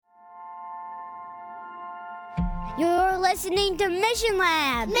You're listening to Mission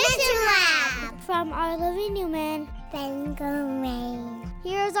Lab. Mission Lab. From our living human, Bengal Rain.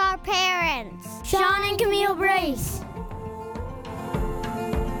 Here's our parents, Sean and Camille Brace.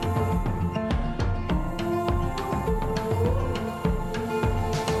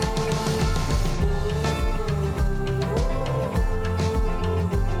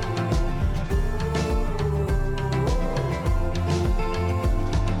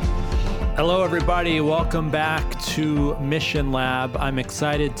 Hello, everybody. Welcome back to Mission Lab. I'm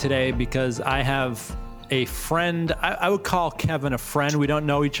excited today because I have a friend. I would call Kevin a friend. We don't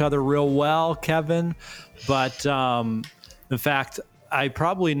know each other real well, Kevin, but in fact, I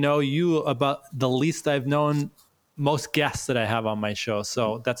probably know you about the least I've known most guests that I have on my show.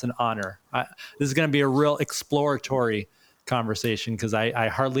 So that's an honor. This is going to be a real exploratory conversation because I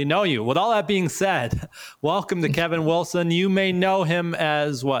hardly know you. With all that being said, welcome to Kevin Wilson. You may know him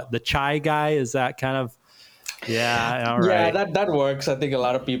as the Chai Guy? Is that kind of, all right. Yeah, that works. I think a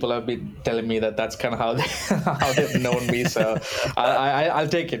lot of people have been telling me that's kind of how they've known me. So I'll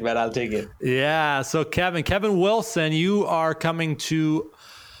take it, man. I'll take it. Yeah. So Kevin Wilson, you are coming to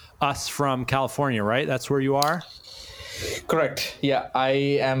us from California, right? That's where you are? Correct. Yeah, I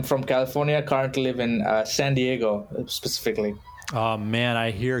am from California. Currently live in San Diego, specifically. Oh man, I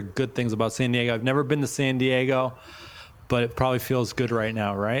hear good things about San Diego. I've never been to San Diego, but it probably feels good right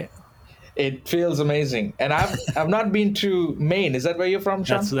now, right? It feels amazing, and I've not been to Maine. Is that where you're from,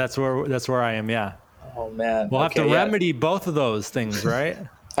 Sean? That's where I am. Yeah. Oh man, we'll have to remedy both of those things, right?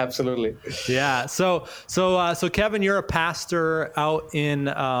 Absolutely. Yeah. So Kevin, you're a pastor out in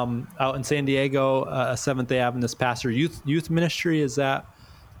San Diego, a Seventh-day Adventist pastor, youth ministry. Is that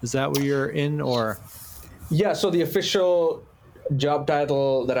where you're in, or? Yeah. So the official job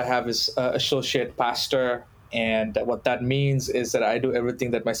title that I have is associate pastor, and what that means is that I do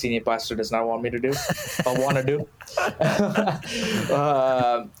everything that my senior pastor does not want me to do or want to do.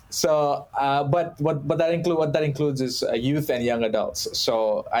 But what that includes is youth and young adults.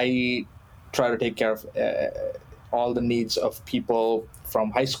 So I try to take care of all the needs of people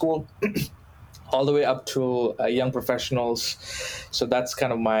from high school all the way up to young professionals. So that's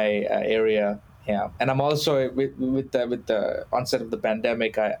kind of my area. Yeah, and I'm also with the onset of the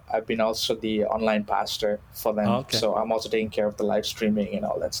pandemic, I've been also the online pastor for them. Okay. So I'm also taking care of the live streaming and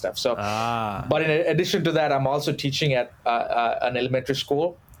all that stuff. So, but in addition to that, I'm also teaching at an elementary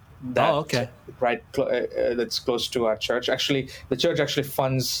school. That's close to our church. Actually, the church actually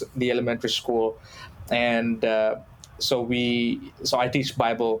funds the elementary school, and so I teach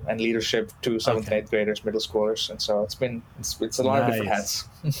Bible and leadership to 7th and 8th graders, middle schoolers, and so it's a lot of different hats.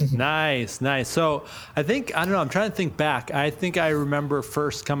 Nice. So I don't know, I'm trying to think back. I think I remember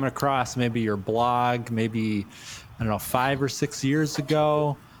first coming across maybe your blog, maybe 5 or 6 years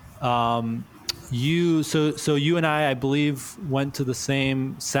ago. You and I believe went to the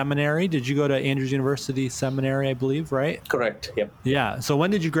same seminary. Did you go to Andrews University Seminary, I believe, right? Correct. Yep. Yeah. So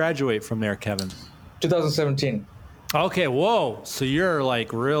when did you graduate from there, Kevin? 2017. Okay, whoa. So you're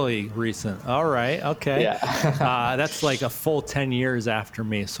like really recent. All right, okay. Yeah. That's like a full 10 years after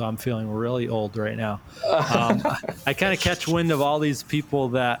me, so I'm feeling really old right now. I kind of catch wind of all these people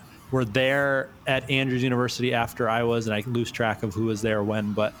that were there at Andrews University after I was, and I lose track of who was there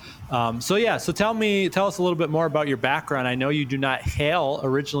when. But so tell us a little bit more about your background. I know you do not hail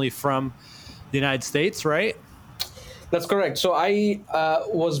originally from the United States, right? That's correct. So I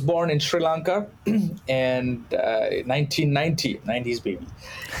was born in Sri Lanka and 1990, 90s baby.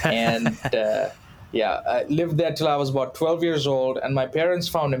 And I lived there till I was about 12 years old. And my parents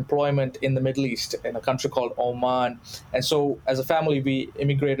found employment in the Middle East in a country called Oman. And so as a family, we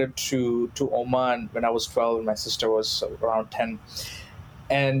immigrated to Oman when I was 12 and my sister was around 10.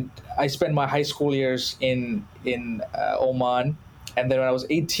 And I spent my high school years in Oman. And then when I was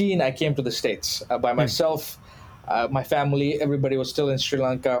 18, I came to the States by myself. My family, everybody was still in Sri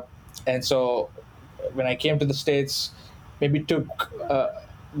Lanka. And so when I came to the States, maybe took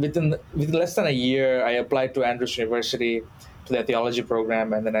within less than a year, I applied to Andrews University to their theology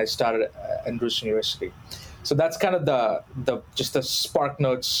program, and then I started at Andrews University. So that's kind of the spark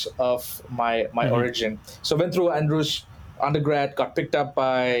notes of my origin. So went through Andrews undergrad, got picked up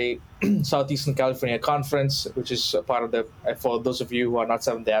by Southeastern California Conference, which is a part of for those of you who are not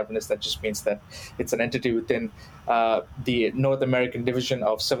Seventh-day Adventists, that just means that it's an entity within the North American division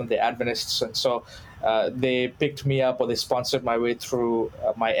of Seventh-day Adventists. And so they picked me up, or they sponsored my way through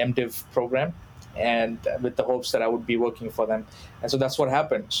my MDiv program, and with the hopes that I would be working for them. And so that's what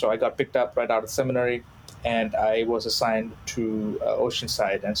happened. So I got picked up right out of seminary, and I was assigned to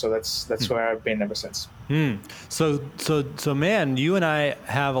Oceanside, and so that's where I've been ever since. So man, you and I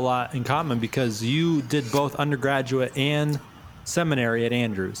have a lot in common because you did both undergraduate and seminary at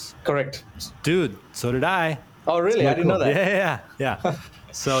Andrews. Correct. Dude, so did I. Oh, really? I didn't know that. Yeah.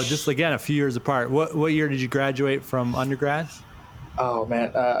 So just again, a few years apart. What year did you graduate from undergrad? Oh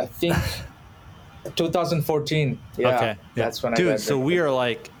man, I think 2014. Yeah, Okay. that's when I Dude, graduated. so we are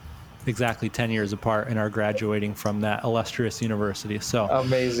like exactly 10 years apart in our graduating from that illustrious university. So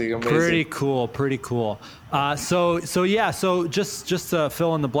amazing. pretty cool. So just to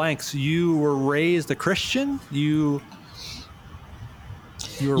fill in the blanks, you were raised a Christian? You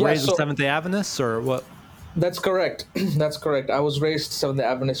were raised a Seventh-day Adventist, or what? That's correct. That's correct. I was raised Seventh-day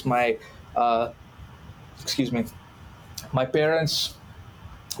Adventist. My parents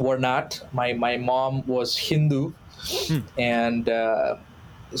were not. My mom was Hindu, and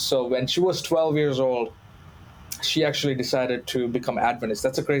so when she was 12 years old, she actually decided to become Adventist.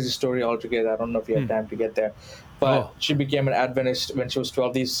 That's a crazy story altogether. I don't know if you have time to get there, but she became an Adventist when she was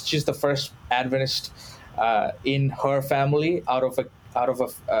 12. She's the first Adventist in her family out of a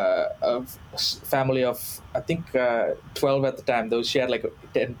family of, I think, 12 at the time. Though she had like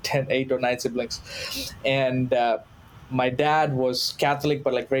 8 or 9 siblings, and my dad was Catholic,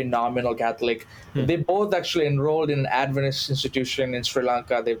 but like very nominal Catholic. They both actually enrolled in an Adventist institution in Sri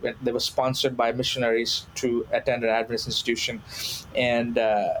Lanka. They were sponsored by missionaries to attend an Adventist institution, and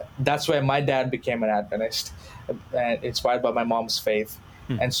that's where my dad became an Adventist, inspired by my mom's faith.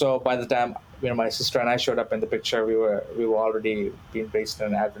 And so by the time my sister and I showed up in the picture, we were already being raised in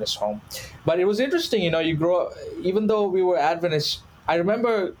an Adventist home. But it was interesting, you grow up, even though we were Adventists. I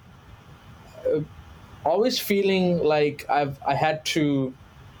remember always feeling like I had to,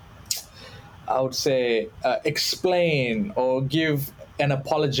 I would say, explain or give an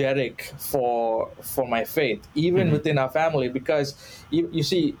apologetic for my faith, even within our family, because you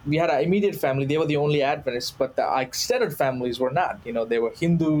see, we had our immediate family. They were the only Adventists, but our extended families were not. They were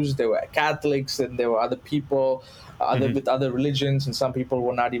Hindus, they were Catholics, and there were other people with other religions, and some people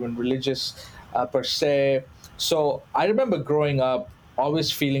were not even religious per se. So I remember growing up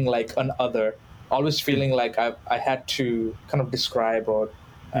always feeling like an other, always feeling like I had to kind of describe or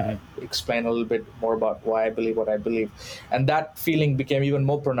explain a little bit more about why I believe what I believe. And that feeling became even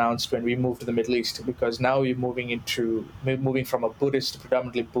more pronounced when we moved to the Middle East, because now we're moving from a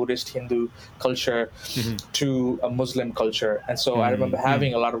predominantly Buddhist Hindu culture to a Muslim culture. And so I remember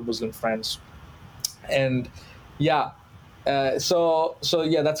having a lot of Muslim friends. And so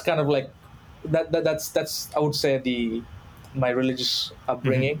that's kind of like, that's I would say my religious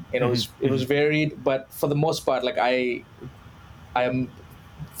upbringing. It was varied, but for the most part, like I am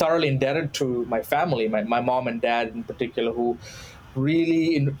thoroughly indebted to my family, my mom and dad in particular, who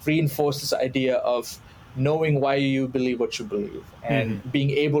really reinforced this idea of knowing why you believe what you believe and being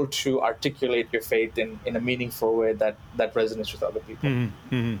able to articulate your faith in a meaningful way that resonates with other people.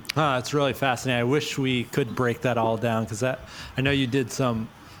 It's really fascinating. I wish we could break that all down, because I know you did some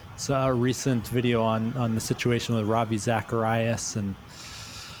recent video on the situation with Ravi Zacharias, and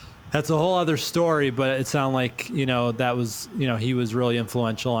that's a whole other story, but it sounded like, that was, he was really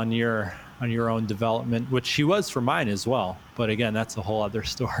influential on your own development, which he was for mine as well. But again, that's a whole other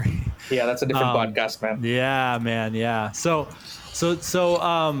story. Yeah, that's a different podcast, man. Yeah, man. Yeah. So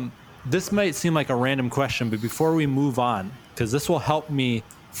this might seem like a random question, but before we move on, because this will help me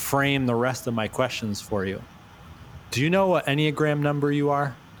frame the rest of my questions for you. Do you know what Enneagram number you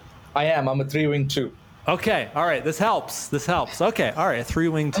are? I am. I'm a 3-wing 2. Okay. All right. This helps. Okay. All right.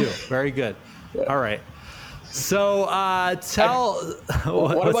 3-wing 2. Very good. Yeah. All right. So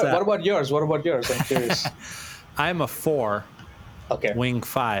what about yours? I'm curious. I'm a 4. Okay. Wing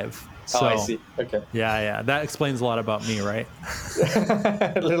 5. So, I see. Okay. Yeah. That explains a lot about me, right?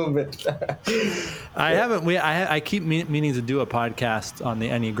 A little bit. I keep meaning to do a podcast on the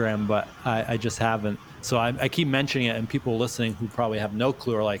Enneagram, but I just haven't. So I keep mentioning it, and people listening who probably have no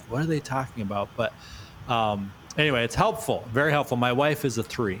clue are like, what are they talking about? But anyway, it's helpful, very helpful. My wife is a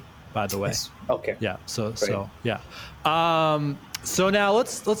 3, by the way. Yes. Okay. Yeah. So yeah. So now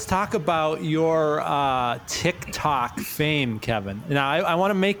let's talk about your TikTok fame, Kevin. Now I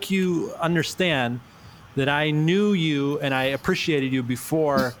want to make you understand that I knew you and I appreciated you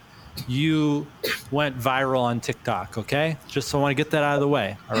before you went viral on TikTok. Okay, just so I want to get that out of the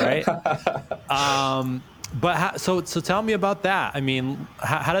way. All right. So tell me about that. I mean,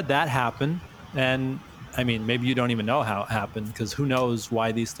 how did that happen? And I mean, maybe you don't even know how it happened, because who knows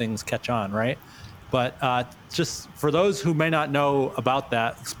why these things catch on, right? But just for those who may not know about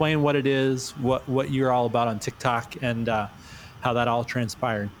that, explain what it is, what you're all about on TikTok, and how that all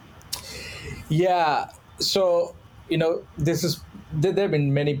transpired. Yeah. So there have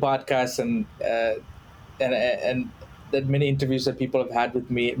been many podcasts and that many interviews that people have had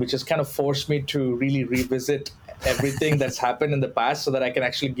with me, which has kind of forced me to really revisit everything that's happened in the past so that I can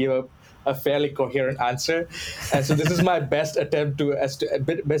actually give a fairly coherent answer. And so this is my best attempt as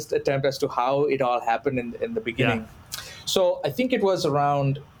to how it all happened in the beginning. Yeah. So I think it was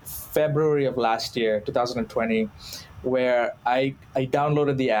around February of last year, 2020, where I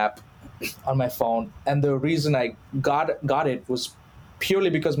downloaded the app on my phone, and the reason I got it was purely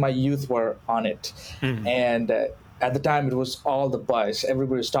because my youth were on it. And at the time, it was all the buzz.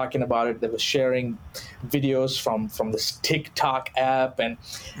 Everybody was talking about it. They were sharing videos from this TikTok app, and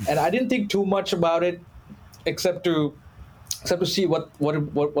I didn't think too much about it, except to see what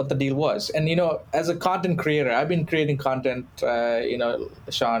the deal was. And as a content creator, I've been creating content,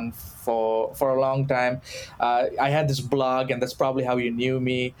 Sean, for a long time. I had this blog, and that's probably how you knew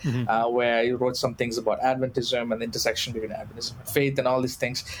me, where I wrote some things about Adventism and the intersection between Adventism and faith and all these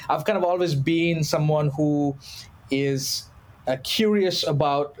things. I've kind of always been someone who is curious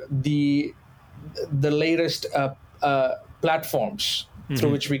about the latest platforms through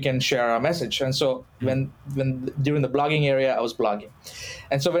which we can share our message. And so when during the blogging area, I was blogging.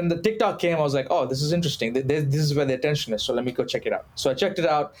 And so when the TikTok came, I was like, oh, this is interesting. This is where the attention is. So let me go check it out. So I checked it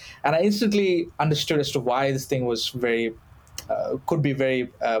out, and I instantly understood as to why this thing was could be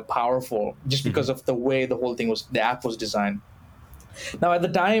very powerful, just because of the way the app was designed. Now, at the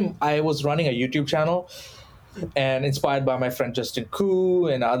time, I was running a YouTube channel, and inspired by my friend Justin Koo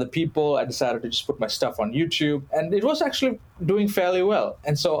and other people, I decided to just put my stuff on YouTube, and it was actually doing fairly well.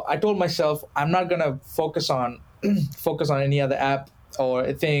 And so I told myself, I'm not going to focus on any other app or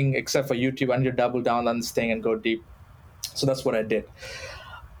a thing except for YouTube. I need to double down on this thing and go deep. So that's what I did.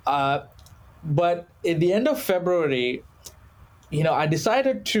 But at the end of February, I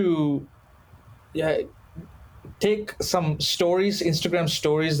decided to take some Instagram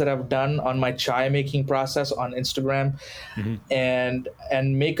stories that I've done on my chai making process on Instagram, and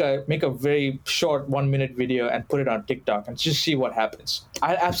make a very short 1-minute video and put it on TikTok and just see what happens. I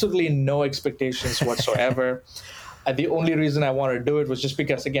had absolutely no expectations whatsoever. The only reason I wanted to do it was just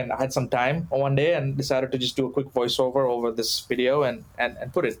because, again, I had some time one day and decided to just do a quick voiceover over this video and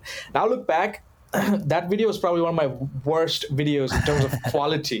put it. Now look back, that video was probably one of my worst videos in terms of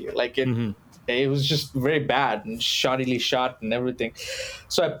quality. Like it was just very bad and shoddily shot and everything.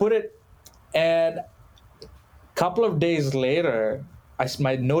 So I put it, and a couple of days later,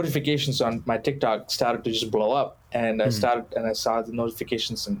 my notifications on my TikTok started to just blow up. And I saw the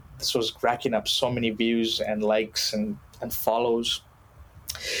notifications, and this was racking up so many views and likes and follows.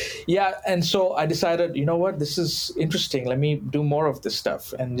 Yeah, and so I decided, you know what, this is interesting. Let me do more of this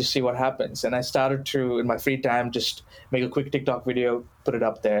stuff and just see what happens. And I started to, in my free time, just make a quick TikTok video, put it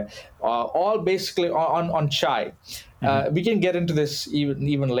up there, all basically on chai. We can get into this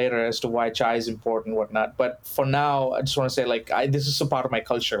even later as to why chai is important and whatnot. But for now, I just want to say, this is a part of my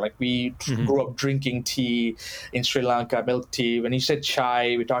culture. Like, we grew up drinking tea in Sri Lanka, milk tea. When you said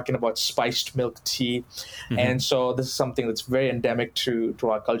chai, we're talking about spiced milk tea. And so this is something that's very endemic to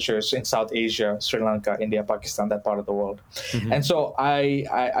our cultures in South Asia, Sri Lanka, India, Pakistan, that part of the world. And so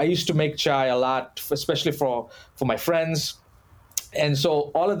I used to make chai a lot, especially for my friends. And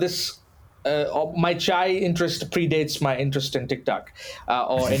so all of this, my chai interest predates my interest in TikTok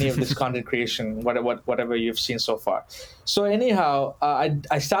or any of this content creation, whatever you've seen so far. So anyhow,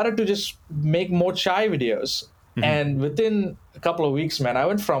 I started to just make more chai videos. And within a couple of weeks, man, I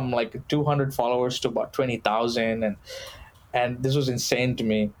went from 200 followers to about 20,000. And this was insane to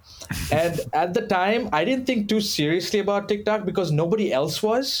me. And at the time, I didn't think too seriously about TikTok because nobody else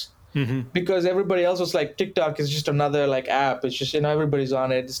was. Because everybody else was like, TikTok is just another app. It's just, everybody's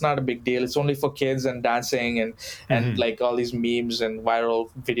on it. It's not a big deal. It's only for kids and dancing and all these memes and viral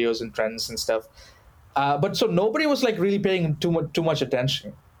videos and trends and stuff. But so nobody was really paying too much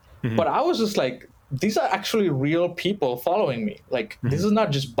attention. But I was just like, these are actually real people following me. This is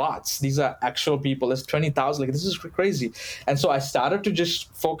not just bots. These are actual people. There's 20,000. This is crazy. And so I started to just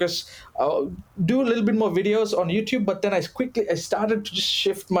focus, do a little bit more videos on YouTube. But then I started to just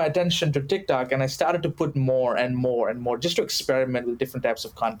shift my attention to TikTok, and I started to put more and more and more just to experiment with different types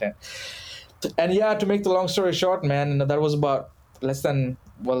of content. And yeah, to make the long story short, man, that was about less than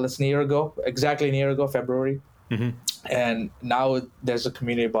a year ago, exactly a year ago, February. And now there's a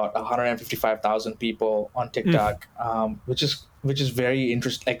community of about 155,000 people on TikTok, which is very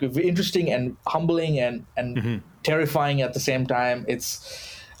interesting and humbling and terrifying at the same time.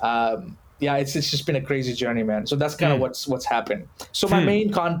 It's just been a crazy journey, man. So that's kind of what's happened. So my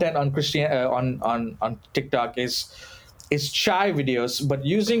main content on on TikTok is chai videos, but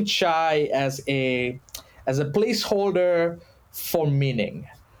using chai as as a placeholder for meaning.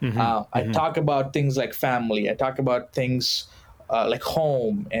 I talk about things like family. I talk about things like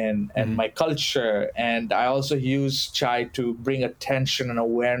home and my culture. And I also use chai to bring attention and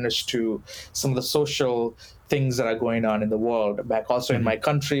awareness to some of the social things that are going on in the world, back also in my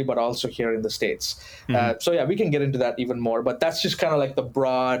country, but also here in the States. So yeah, we can get into that even more, but that's just kind of like the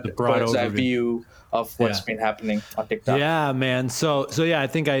broad bird's eye view of what's been happening on TikTok. Yeah, man. So yeah, I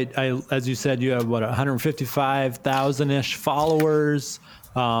think I as you said, you have 155,000-ish followers.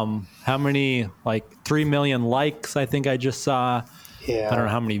 How many, like 3 million likes, I think I just saw. Yeah. I don't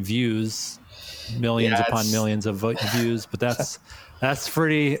know how many views, millions upon millions of views, but that's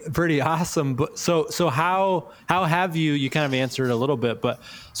pretty awesome. But so how have you kind of answered a little bit, but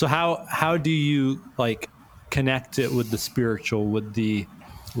so how do you like connect it with the spiritual, with the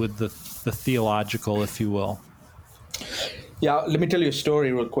theological, if you will? Yeah, let me tell you a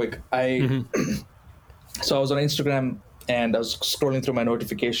story real quick. So I was on Instagram and I was scrolling through my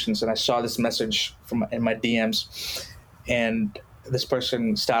notifications and I saw this message in my DMs, and this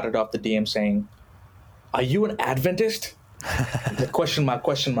person started off the DM saying, "Are you an Adventist?" The question mark.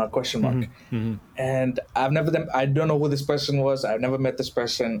 And I don't know who this person was. I've never met this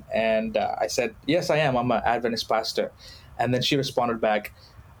person. And I said, "Yes, I am. I'm an Adventist pastor." And then she responded back,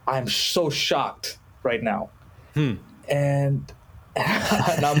 "I'm so shocked right now." And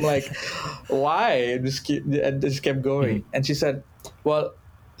I'm like, why? It just kept going. And she said, "Well,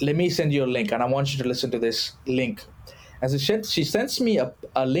 let me send you a link, and I want you to listen to this link." And so she sends me a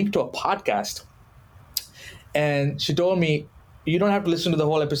link to a podcast. And she told me, "You don't have to listen to the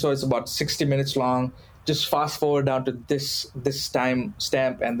whole episode. It's about 60 minutes long. Just fast forward down to this time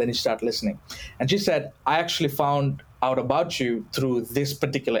stamp, and then you start listening." And she said, "I actually found out about you through this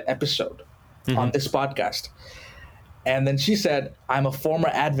particular episode on this podcast." And then she said, "I'm a former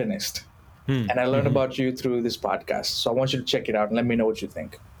Adventist, and I learned about you through this podcast. So I want you to check it out and let me know what you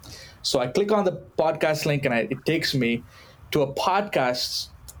think." So I click on the podcast link, and it takes me to a podcast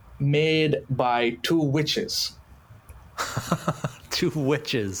made by two witches. Two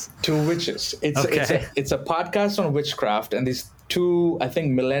witches. It's a podcast on witchcraft, and these two, I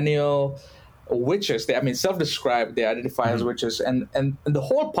think, millennial witches. They self-described. They identify as witches, and the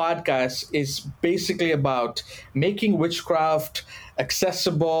whole podcast is basically about making witchcraft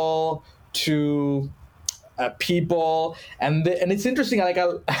accessible to people, and it's interesting. Like I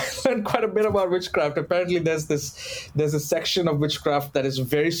learned quite a bit about witchcraft. Apparently, there's a section of witchcraft that is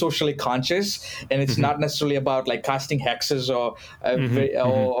very socially conscious, and it's not necessarily about like casting hexes or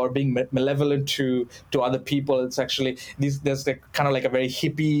being malevolent to other people. It's actually there's like kind of like a very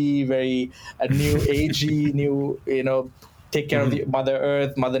hippie, very new agey, take care of the Mother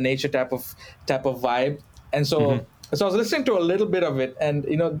Earth, Mother Nature type of vibe, and so. So I was listening to a little bit of it, and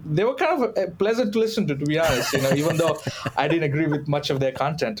they were kind of pleasant to listen to be honest. Even though I didn't agree with much of their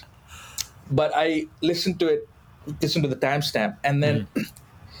content, but I listened to the timestamp, and then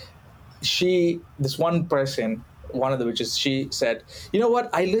this one person, one of the witches, she said, "You know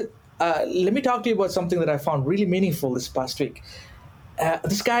what? Let me talk to you about something that I found really meaningful this past week.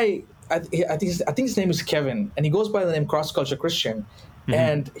 This guy, I think his name is Kevin, and he goes by the name Cross Culture Christian,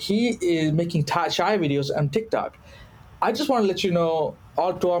 and he is making chai videos on TikTok. I just want to let you know,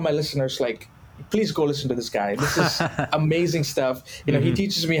 to all my listeners, like, please go listen to this guy. This is amazing stuff. He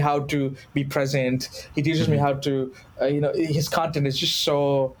teaches me how to be present. He teaches me how to, his content is just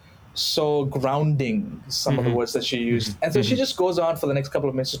so grounding, some of the words that she used. And so she just goes on for the next couple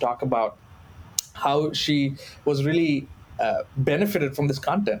of minutes to talk about how she was really benefited from this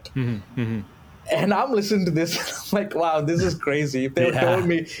content. And I'm listening to this, I'm like, wow, this is crazy. If they had told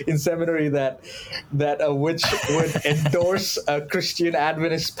me in seminary that a witch would endorse a Christian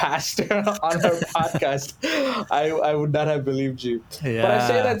Adventist pastor on her podcast, I would not have believed you. Yeah.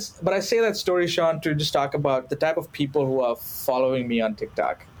 But I say that story, Sean, to just talk about the type of people who are following me on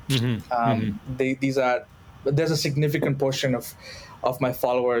TikTok. There's a significant portion of my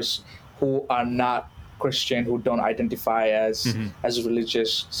followers who are not Christian, who don't identify as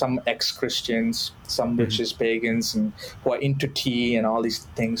religious, some ex-Christians, some witches, pagans, and who are into tea and all these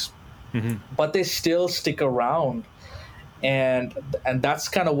things, but they still stick around, and that's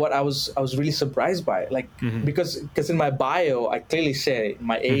kind of what I was really surprised by, like because in my bio I clearly say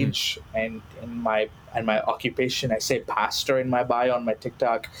my age and my occupation. I say pastor in my bio on my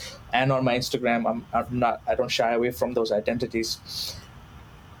TikTok and on my Instagram. I don't shy away from those identities.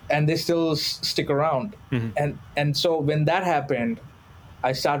 And they still stick around. And so when that happened,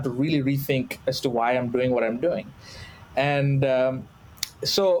 I started to really rethink as to why I'm doing what I'm doing. And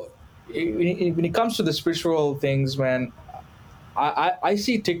so when it comes to the spiritual things, man, I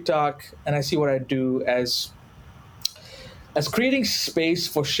see TikTok and I see what I do as creating space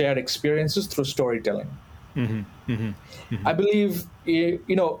for shared experiences through storytelling. I believe,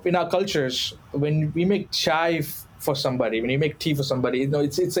 in our cultures, when we make chai for somebody, when you make tea for somebody,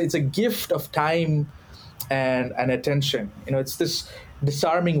 it's a gift of time and attention. It's this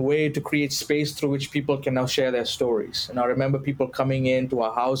disarming way to create space through which people can now share their stories. And I remember people coming into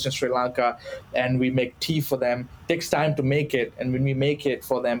our house in Sri Lanka, and we make tea for them. It takes time to make it, and when we make it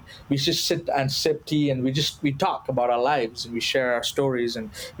for them, we just sit and sip tea, and we talk about our lives, and we share our stories, and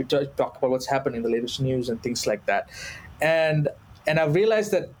we talk about what's happening, the latest news, and things like that. And I've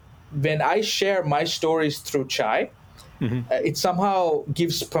realized that when I share my stories through chai, it somehow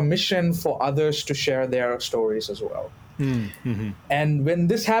gives permission for others to share their stories as well. And when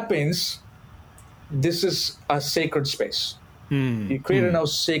this happens, this is a sacred space. You create a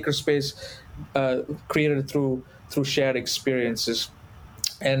sacred space created through shared experiences.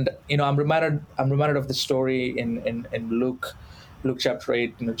 And I'm reminded of the story in Luke chapter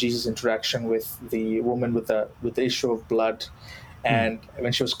 8. Jesus' interaction with the woman with the issue of blood, and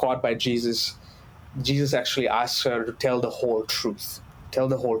when she was caught by Jesus actually asked her to tell the whole truth.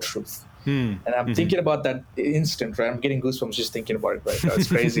 And I'm thinking about that instant, right? I'm getting goosebumps just thinking about it right now. It's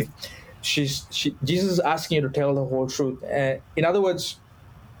crazy. Jesus is asking you to tell the whole truth. In other words,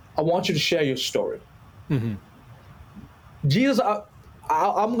 I want you to share your story. Jesus,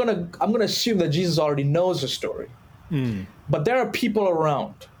 I'm gonna assume that Jesus already knows the story. But there are people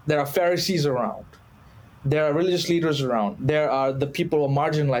around. There are Pharisees around. There are religious leaders around. There are the people who are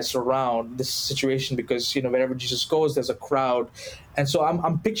marginalized around this situation, because wherever Jesus goes, there's a crowd. And so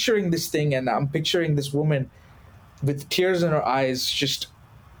I'm picturing this thing, and I'm picturing this woman with tears in her eyes, just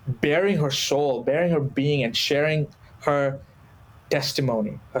bearing her soul, bearing her being, and sharing her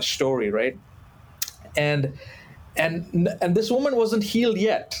testimony, her story, right? And this woman wasn't healed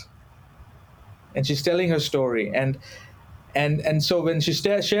yet, and she's telling her story. And so when she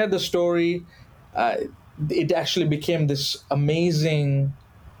shared the story, it actually became this amazing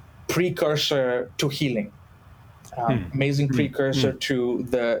precursor to healing, amazing precursor to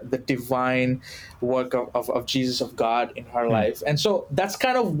the divine work of Jesus, of God in her life. And so that's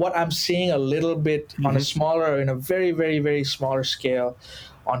kind of what I'm seeing a little bit on in a very, very, very smaller scale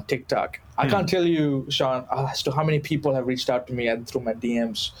on TikTok. I can't tell you, Sean, as to how many people have reached out to me through my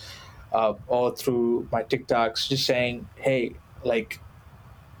DMs or through my TikToks, just saying, hey, like,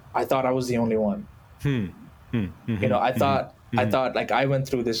 I thought I was the only one. I thought like I went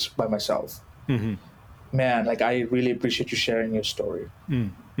through this by myself. Man, like, I really appreciate you sharing your story.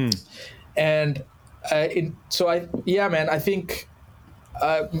 And I think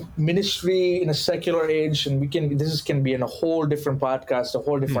ministry in a secular age, and this can be in a whole different podcast, a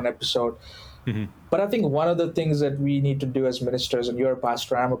whole different episode. But I think one of the things that we need to do as ministers, and you're a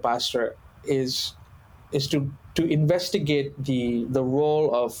pastor, I'm a pastor, is to investigate the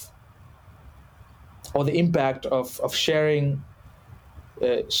role of, or the impact of sharing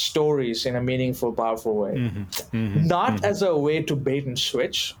stories in a meaningful, powerful way. Not as a way to bait and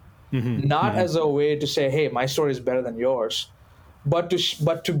switch, not as a way to say, hey, my story is better than yours, but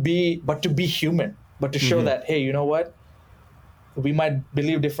to be human, but to show that, hey, you know what? We might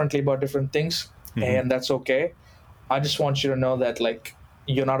believe differently about different things, and that's okay. I just want you to know that, like,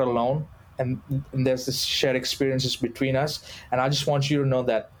 you're not alone, and there's this shared experiences between us, and I just want you to know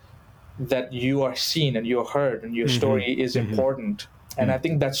that you are seen and you're heard, and your story is important. And I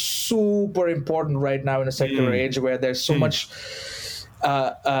think that's super important right now in a secular age, where there's so much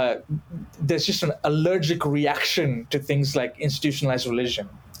there's just an allergic reaction to things like institutionalized religion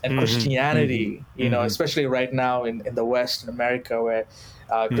and Christianity, especially right now in the West, in America, where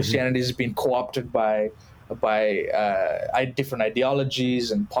Christianity has been co-opted by different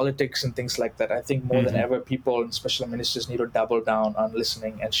ideologies and politics and things like that. I think more than ever, people, and special ministers, need to double down on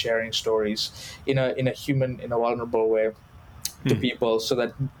listening and sharing stories in a human, in a vulnerable way to people, so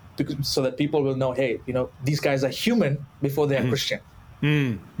that people will know, hey, these guys are human before they are Christian.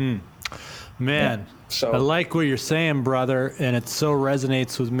 Man, so I like what you're saying, brother, and it so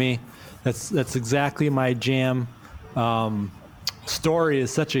resonates with me. That's exactly my jam. Story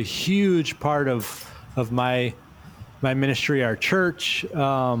is such a huge part of my ministry, our church,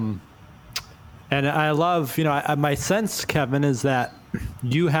 and I love, my sense, Kevin, is that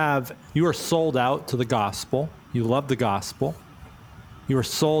you are sold out to the gospel. You love the gospel. You are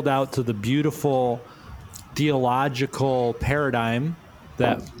sold out to the beautiful theological paradigm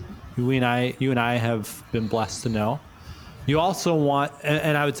that you and I have been blessed to know. You also want,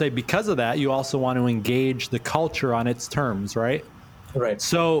 and I would say because of that, you also want to engage the culture on its terms, right? Right.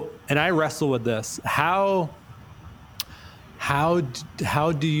 So, and I wrestle with this. How how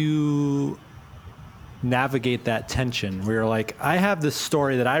do you navigate that tension where you're like, I have this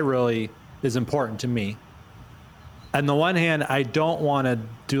story that I really is important to me. On the one hand, I don't want to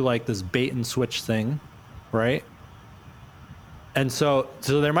do like this bait and switch thing, right? And so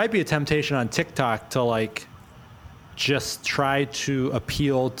there might be a temptation on TikTok to like just try to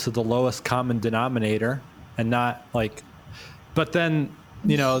appeal to the lowest common denominator and not like, but then,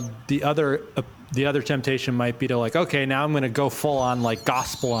 you know, the other temptation might be to like, okay, now I'm going to go full on like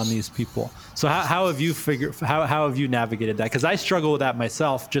gospel on these people. So how have you how have you navigated that? Because I struggle with that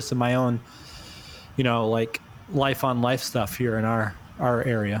myself, just in my own, you know, like life on life stuff here in our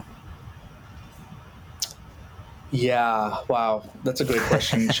area. Yeah, wow, that's a great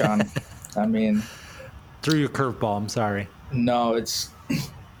question, Sean. I mean, threw you a curveball. I'm sorry. No, it's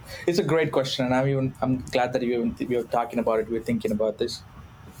a great question, and I'm glad that you're talking about it. We're thinking about this.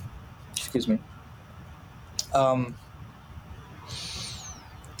 Excuse me. To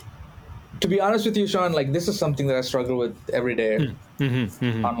be honest with you, Sean, like this is something that I struggle with every day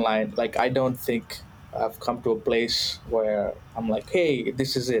online. Like I don't think I've come to a place where I'm like, hey,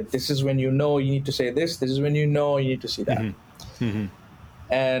 this is it. This is when you know you need to say this. This is when you know you need to see that.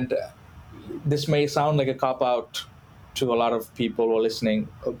 And this may sound like a cop-out to a lot of people who are listening,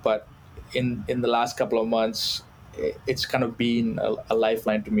 but in the last couple of months, it's kind of been a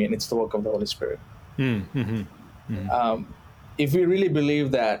lifeline to me, and it's the work of the Holy Spirit. If we really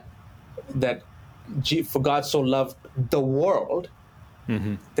believe that for God so loved the world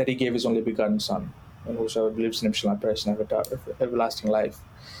that he gave his only begotten Son, and whosoever believes in him shall not perish and have everlasting life,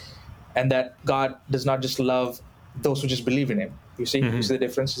 and that God does not just love those who just believe in him. You see the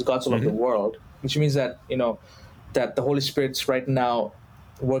difference? It's God so loved the world, which means that, you know, that the Holy Spirit's right now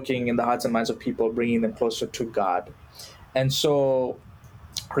working in the hearts and minds of people, bringing them closer to God. And so,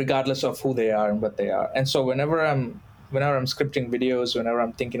 regardless of who they are and what they are. And so whenever I'm scripting videos, whenever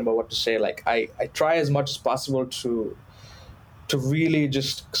I'm thinking about what to say, like I try as much as possible to really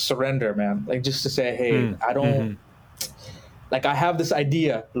just surrender, man. Like just to say, hey, I don't like I have this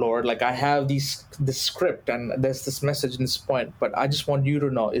idea, Lord, like I have this script and there's this message in this point, but I just want you to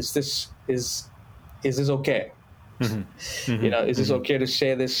know, is this okay? You know, is this okay to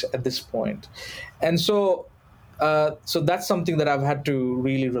say this at this point? And so that's something that I've had to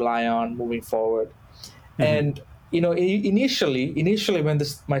really rely on moving forward. And you know, initially when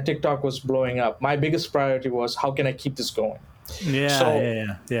my TikTok was blowing up, my biggest priority was, how can I keep this going?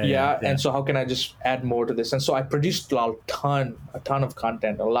 And so how can I just add more to this? And so I produced a ton of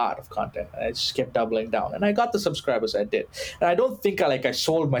content, a lot of content, and I just kept doubling down. And I got the subscribers I did. And I don't think I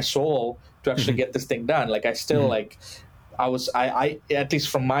sold my soul to actually get this thing done. Like I still like, I at least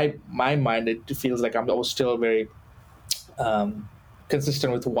from my mind, it feels like I was still very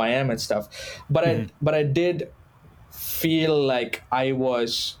consistent with who I am and stuff. But I did feel like I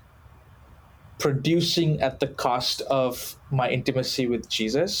was producing at the cost of my intimacy with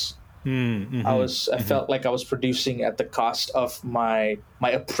Jesus. I felt like I was producing at the cost of my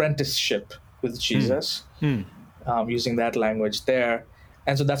apprenticeship with Jesus, using that language there.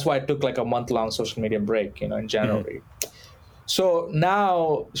 And so that's why I took like a month-long social media break, you know, in January. So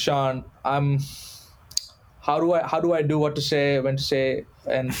now, Sean, how do I do what to say, when to say,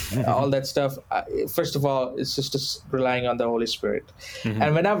 and all that stuff? First of all, it's just relying on the Holy Spirit.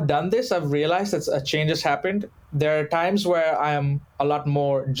 And when I've done this, I've realized that a change has happened. There are times where I am a lot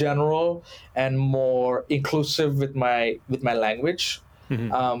more general and more inclusive with my language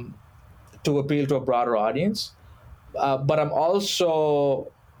to appeal to a broader audience. But I've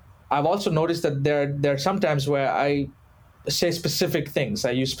also noticed that there are some times where I say specific things.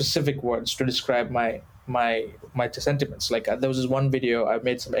 I use specific words to describe my sentiments. Like there was this one video, I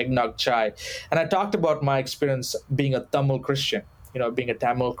made some eggnog chai, and I talked about my experience being a Tamil Christian, you know, being a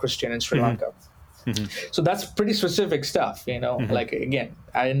Tamil Christian in Sri Lanka. So that's pretty specific stuff, you know. Like again,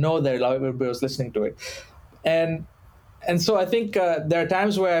 I know that a lot of everybody was listening to it, and so I think there are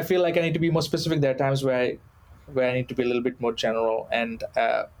times where I feel like I need to be more specific. There are times where I need to be a little bit more general, and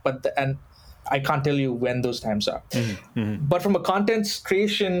I can't tell you when those times are. But from a content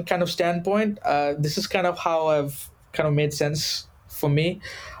creation kind of standpoint, this is kind of how I've kind of made sense for me.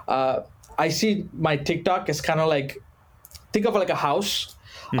 I see my TikTok as kind of like, think of it like a house.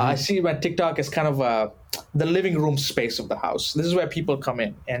 I see my TikTok as kind of the living room space of the house. This is where people come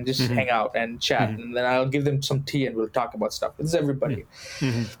in and just hang out and chat, and then I'll give them some tea and we'll talk about stuff. This is everybody.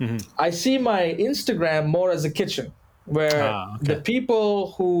 I see my Instagram more as a kitchen, where Okay. the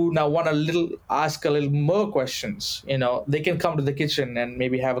people who now want to ask a little more questions, they can come to the kitchen and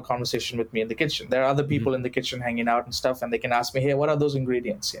maybe have a conversation with me in the kitchen. There are other people in the kitchen hanging out and stuff, and they can ask me, hey, what are those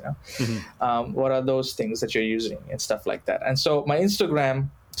ingredients? What are those things that you're using and stuff like that. And so my Instagram,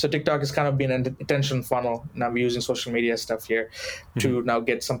 so TikTok has kind of been an attention funnel. Now we're using social media stuff here to now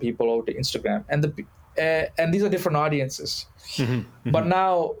get some people over to Instagram, and these are different audiences. But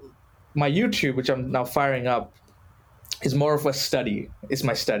now my YouTube, which I'm now firing up, is more of a study. It's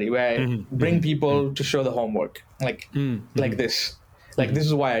my study where I bring people to show the homework, like this. Like this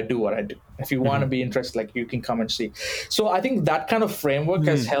is why I do what I do. If you want to be interested, like you can come and see. So I think that kind of framework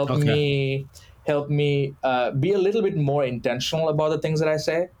has helped me be a little bit more intentional about the things that I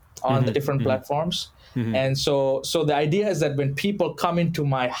say on the different platforms. And so the idea is that when people come into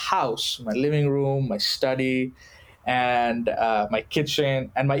my house, my living room, my study, and my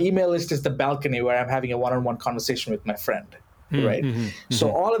kitchen, and my email list is the balcony where I'm having a one-on-one conversation with my friend, right? So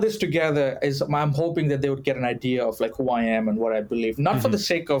all of this together is, I'm hoping that they would get an idea of like who I am and what I believe, not for the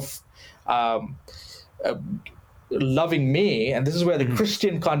sake of loving me, and this is where the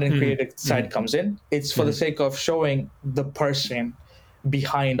Christian content creator side comes in. It's for the sake of showing the person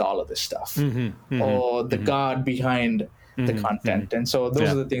behind all of this stuff, or the God behind the content. And so those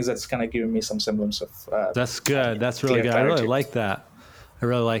are the things that's kind of giving me some semblance of that's good. That's really good. clarity. I really like that.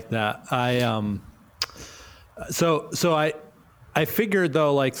 I figured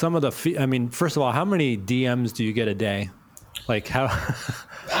though, like some of the first of all, how many DMs do you get a day? Like how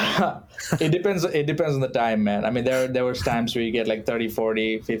it depends on the time, man. I mean, there was times where you get like 30,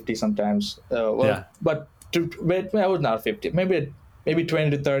 40, 50 sometimes. But I was not 50. Maybe 20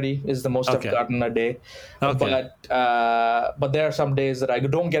 to 30 is the most I've gotten a day. Okay. But there are some days that I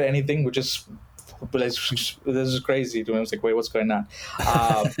don't get anything, which is this is crazy to me. I was like, wait, what's going on?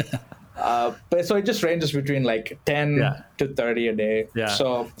 But so it just ranges between like 10 to 30 a day. Yeah.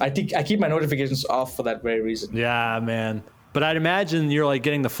 So I keep my notifications off for that very reason. Yeah, man. But I'd imagine you're like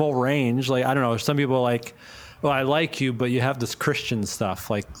getting the full range. Like, I don't know, some people are like, well, I like you, but you have this Christian stuff.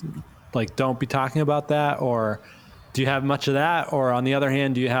 Like don't be talking about that. Or do you have much of that? Or on the other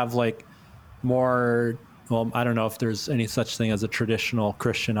hand, do you have like more, well, I don't know if there's any such thing as a traditional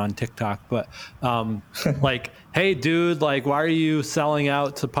Christian on TikTok, but like, hey, dude, like, why are you selling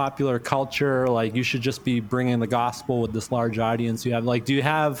out to popular culture? Like, you should just be bringing the gospel with this large audience you have. Like, do you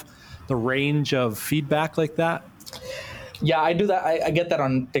have the range of feedback like that? Yeah, I do that. I get that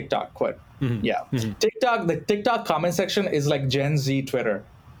on TikTok quite. Yeah. TikTok, the TikTok comment section is like Gen Z Twitter.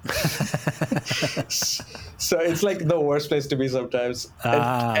 So it's like the worst place to be sometimes.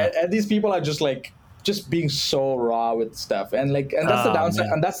 And these people are just being so raw with stuff. And that's the downside.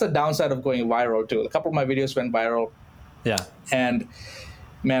 Man. And that's the downside of going viral too. A couple of my videos went viral. Yeah. And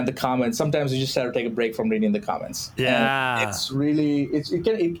man, the comments, sometimes you just have to take a break from reading the comments. Yeah. And it's really,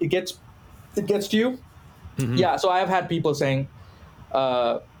 it gets to you. Yeah, so I have had people saying,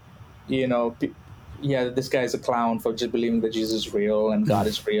 this guy is a clown for just believing that Jesus is real and God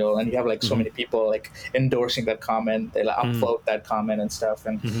is real. And you have like so many people like endorsing that comment. They like upvote that comment and stuff.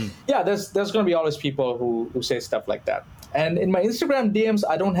 And yeah, there's going to be always people who say stuff like that. And in my Instagram DMs,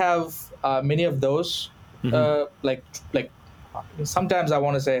 I don't have many of those. Like sometimes I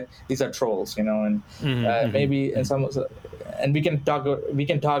want to say these are trolls, and maybe in some. And we can talk.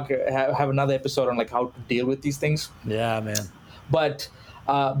 Have another episode on like how to deal with these things. Yeah, man. But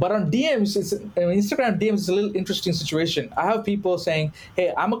on DMs, Instagram DMs is a little interesting situation. I have people saying,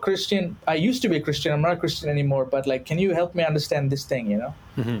 "Hey, I'm a Christian. I used to be a Christian. I'm not a Christian anymore. But like, can you help me understand this thing?" And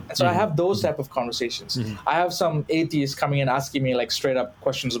so I have those type of conversations. I have some atheists coming in asking me like straight up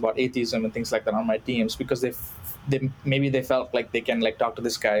questions about atheism and things like that on my DMs because they felt like they can like talk to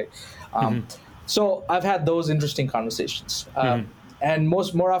this guy. So I've had those interesting conversations, and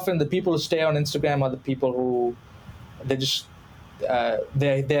more often the people who stay on Instagram are the people who they just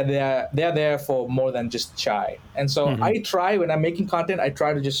they're there for more than just chai. And so I try when I'm making content, I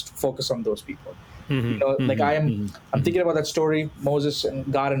try to just focus on those people. Like I'm thinking about that story, Moses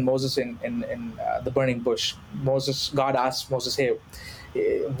and God and Moses in the burning bush. God asks Moses, "Hey,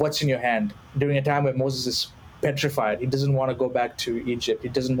 what's in your hand?" During a time where Moses is petrified. He doesn't want to go back to Egypt. He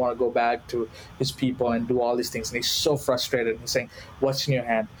doesn't want to go back to his people and do all these things. And he's so frustrated. He's saying, "What's in your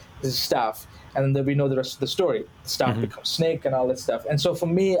hand?" This is staff. And then we know the rest of the story. The staff becomes snake and all that stuff. And so for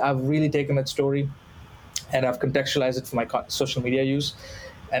me, I've really taken that story and I've contextualized it for my social media use.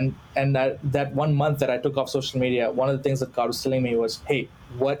 And that 1 month that I took off social media, one of the things that God was telling me was, "Hey,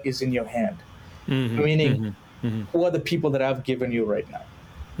 what is in your hand?" Meaning, who are the people that I've given you right now?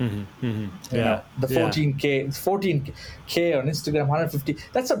 Yeah. The 14K on Instagram, 150.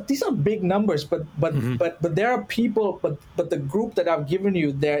 These are big numbers, but there are people, but the group that I've given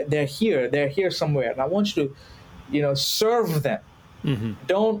you, they're here somewhere, and I want you to, serve them.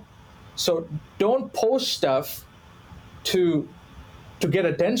 Don't post stuff to get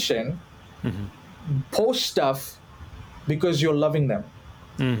attention. Post stuff because you're loving them.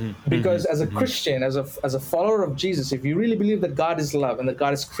 Because as a Christian, as a follower of Jesus, if you really believe that God is love and that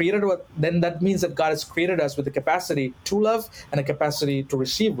God has created us, then that means that God has created us with the capacity to love and a capacity to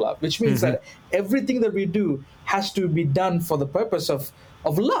receive love, which means that everything that we do has to be done for the purpose of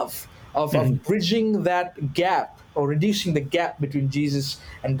love, of bridging that gap or reducing the gap between Jesus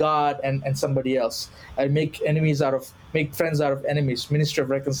and God and somebody else. Make friends out of enemies. Ministry of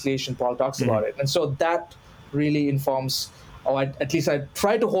reconciliation, Paul talks about it. And so that really informs, at least I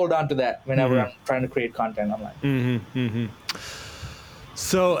try to hold on to that whenever I'm trying to create content online.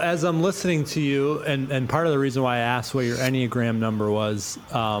 So as I'm listening to you, and part of the reason why I asked what your Enneagram number was,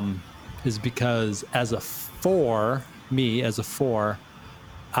 is because as a 4,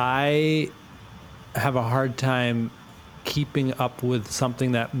 I have a hard time keeping up with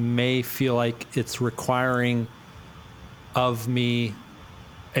something that may feel like it's requiring of me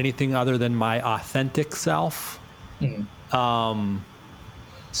anything other than my authentic self.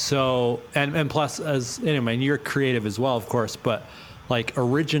 So, and plus, anyway, you're creative as well, of course, but like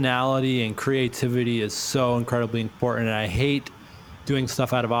originality and creativity is so incredibly important. And I hate doing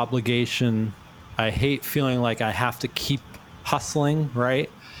stuff out of obligation. I hate feeling like I have to keep hustling, right?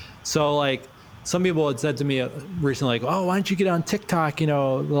 So like some people had said to me recently, like, oh, why don't you get on TikTok?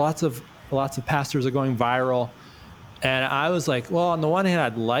 Lots of pastors are going viral. And I was like, well, on the one hand,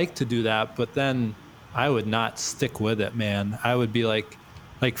 I'd like to do that, but then I would not stick with it, man. I would be like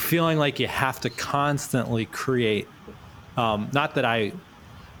feeling like you have to constantly create. Not that I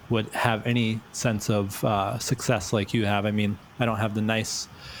would have any sense of success like you have. I mean, I don't have the nice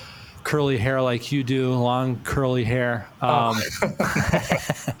curly hair like you do, long curly hair. I'm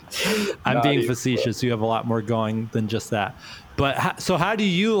being facetious. You have a lot more going than just that. But so how do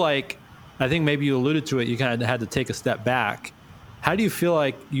you I think maybe you alluded to it, you kind of had to take a step back. How do you feel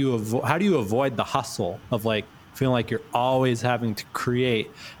like how do you avoid the hustle of feeling like you're always having to create?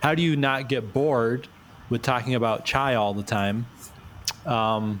 How do you not get bored with talking about chai all the time?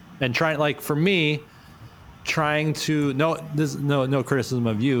 And trying, for me, trying to, no criticism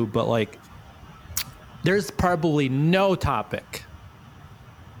of you, but there's probably no topic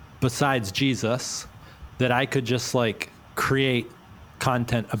besides Jesus that I could just create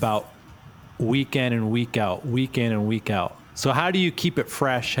content about week in and week out. So how do you keep it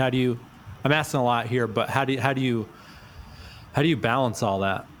fresh? I'm asking a lot here, but how do you balance all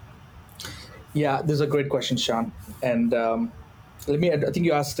that? Yeah, this is a great question, Sean. And I think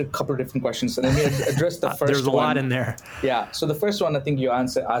you asked a couple of different questions. And let me address the first one. There's a lot in there. Yeah. So the first one I think you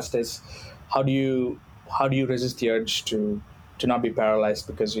asked is, how do you resist the urge to not be paralyzed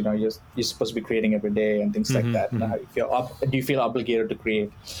because you're supposed to be creating every day and things like that. And how do you feel obligated to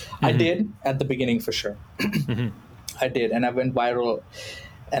create? I did at the beginning for sure. I did, and I went viral,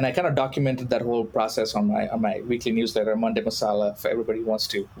 and I kind of documented that whole process on my weekly newsletter, Monday Masala, for everybody who wants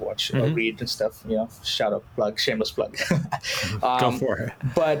to watch or read and stuff. Shout out, plug, shameless plug. Go for it.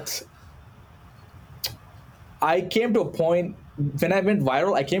 But I came to a point when I went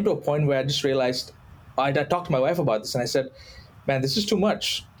viral. I came to a point where I just realized I talked to my wife about this, and I said, man, this is too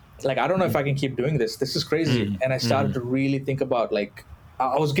much. I don't know if I can keep doing this. This is crazy. And I started to really think about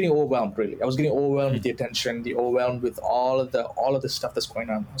I was getting overwhelmed, really. I was getting overwhelmed with the attention, overwhelmed with all of the stuff that's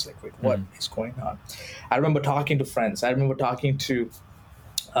going on. I was like, wait, what is going on? I remember talking to friends. I remember talking to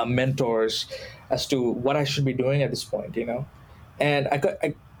mentors as to what I should be doing at this point, And I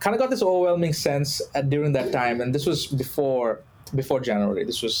kind of got this overwhelming sense during that time. And this was before January.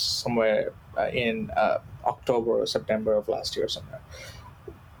 This was somewhere in October or September of last year, somewhere,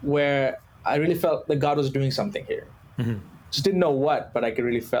 where I really felt that God was doing something here. Just didn't know what, but I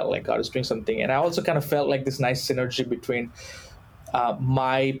really felt like God was doing something. And I also kind of felt like this nice synergy between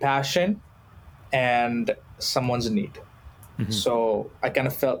my passion and someone's need. So I kind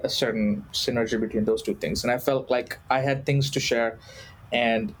of felt a certain synergy between those two things. And I felt like I had things to share,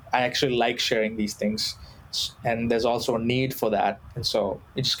 and I actually like sharing these things. And there's also a need for that. And so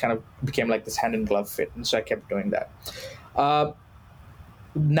it just kind of became like this hand in glove fit. And so I kept doing that.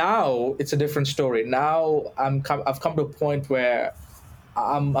 Now it's a different story. Now I've come to a point where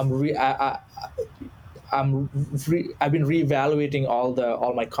I've been reevaluating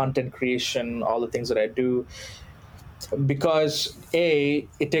all my content creation, all the things that I do, because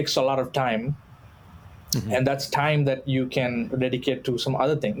it takes a lot of time, And that's time that you can dedicate to some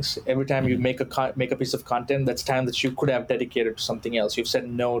other things. Every time you make a piece of content, that's time that you could have dedicated to something else. You've said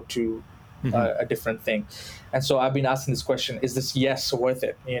no to a different thing. And so I've been asking this question: is this yes worth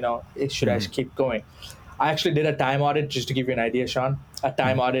it? Should I keep going? I actually did a time audit, just to give you an idea, Sean. A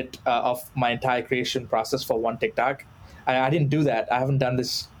time audit of my entire creation process for one TikTok. I didn't do that. I haven't done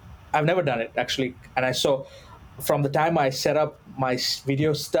this. I've never done it actually. And I saw from the time I set up my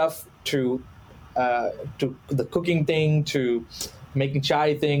video stuff to the cooking thing, to making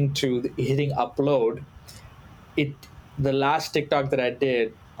chai thing, to hitting upload, the last TikTok that I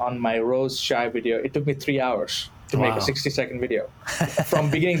did on my rose chai video, it took me 3 hours to make a 60-second video from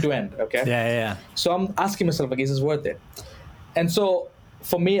beginning to end. Okay. Yeah. So I'm asking myself, like, is this worth it? And so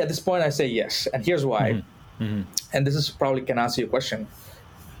for me at this point, I say yes. And here's why. And this is probably can answer your question.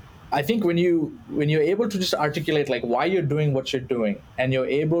 I think when you're able to just articulate like why you're doing what you're doing, and you're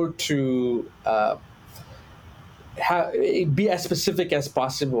able to be as specific as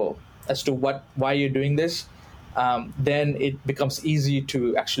possible as to why you're doing this, then it becomes easy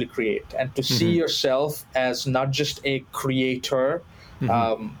to actually create and to see yourself as not just a creator.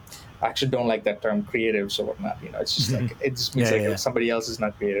 I actually don't like that term, creatives or whatnot. It's just like it just means somebody else is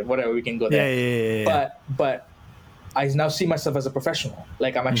not creative. Whatever, we can go there. Yeah. But I now see myself as a professional.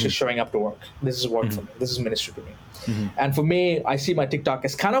 Like I'm actually showing up to work. This is work for me. This is ministry to me. And for me, I see my TikTok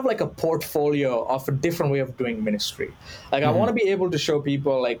as kind of like a portfolio of a different way of doing ministry. Like I want to be able to show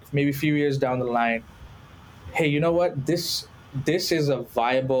people, like maybe a few years down the line, hey, you know what? This is a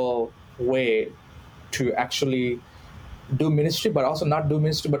viable way to actually do ministry, but also not do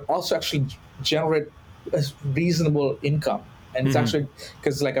ministry, but also actually generate a reasonable income. And it's actually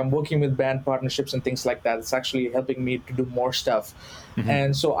because like I'm working with band partnerships and things like that. It's actually helping me to do more stuff.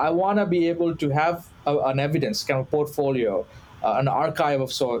 And so I want to be able to have an evidence, kind of portfolio, an archive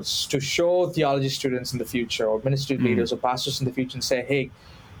of sorts to show theology students in the future or ministry leaders or pastors in the future and say, hey,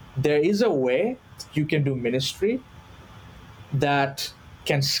 there is a way you can do ministry that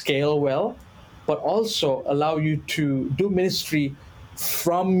can scale well, but also allow you to do ministry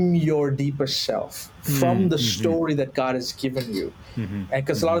from your deeper self, from the story that God has given you. And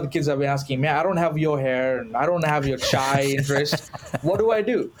because a lot of the kids have been asking, man, I don't have your hair and I don't have your chai interest. What do I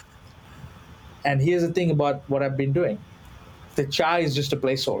do? And here's the thing about what I've been doing. The chai is just a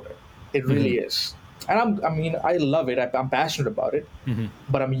placeholder. It really is. And I love it. I'm passionate about it.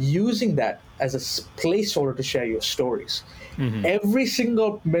 But I'm using that as a placeholder to share your stories. Every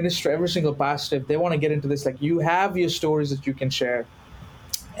single minister, every single pastor, if they want to get into this, like you have your stories that you can share.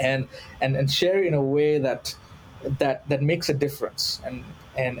 And share in a way that makes a difference,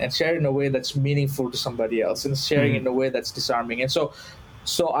 and share in a way that's meaningful to somebody else, and sharing in a way that's disarming. And so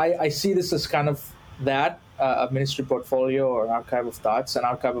I see this as kind of that a ministry portfolio or an archive of thoughts, an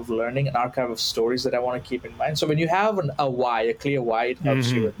archive of learning, an archive of stories that I want to keep in mind. So when you have a clear why, it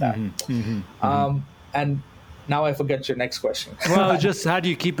helps you with that. And now I forget your next question. Well, just how do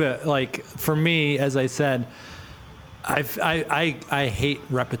you keep it? Like for me, as I said, I hate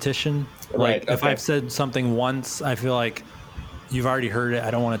repetition. Like if I've said something once, I feel like you've already heard it.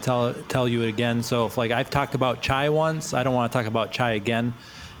 I don't want to tell you it again. So if like I've talked about chai once, I don't want to talk about chai again.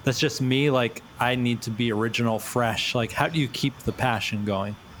 That's just me. Like I need to be original, fresh. Like how do you keep the passion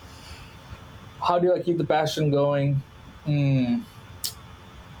going? How do I keep the passion going?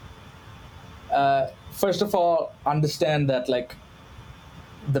 First of all, understand that like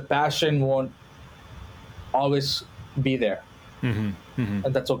the passion won't always be there, and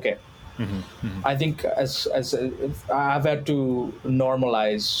that's okay. I think as I've had to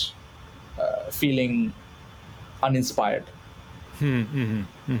normalize feeling uninspired. The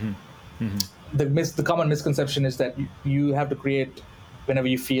common misconception is that you have to create whenever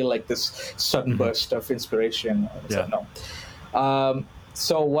you feel like this sudden burst of inspiration. No.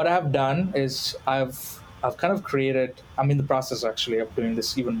 So what I've done is I've kind of created. I'm in the process actually of doing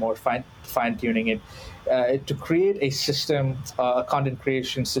this even more, fine tuning it. To create a system, a content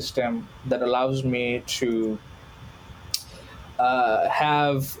creation system that allows me to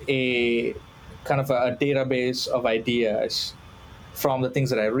have a kind of a database of ideas from the things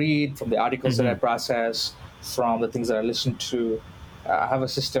that I read, from the articles that I process, from the things that I listen to. I have a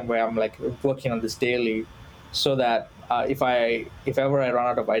system where I'm like working on this daily, so that if ever I run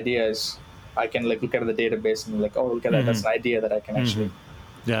out of ideas, I can like look at the database and be like, oh, look at that, that's an idea that I can actually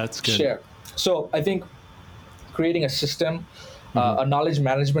that's good. Share. So I think creating a system, a knowledge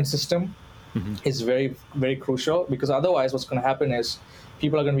management system, is very, very crucial, because otherwise what's going to happen is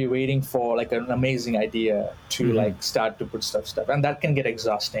people are going to be waiting for like an amazing idea to like start to put stuff, and that can get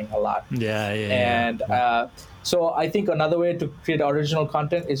exhausting a lot. So I think another way to create original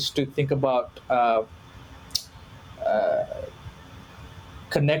content is to think about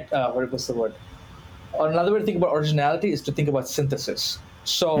connect. What was the word? Another way to think about originality is to think about synthesis.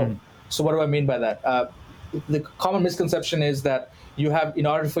 So what do I mean by that? The common misconception is that you have, in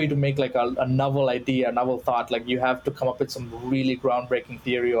order for you to make like a novel idea, a novel thought, like you have to come up with some really groundbreaking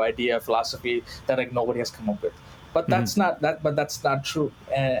theory or idea, philosophy that like nobody has come up with. But that's not that. But that's not true.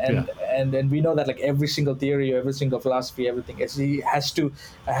 And we know that like every single theory, or every single philosophy, everything has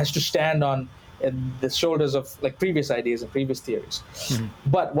to stand on the shoulders of like previous ideas and previous theories.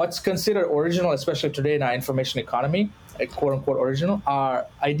 But what's considered original, especially today in our information economy, like quote unquote original, are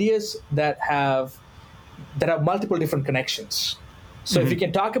ideas that have multiple different connections. So if you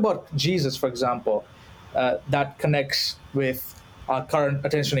can talk about Jesus, for example, that connects with our current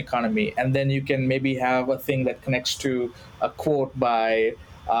attention economy, and then you can maybe have a thing that connects to a quote by,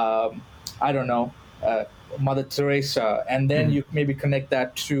 I don't know, Mother Teresa, and then you maybe connect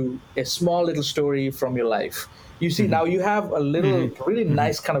that to a small little story from your life. You see, now you have a little really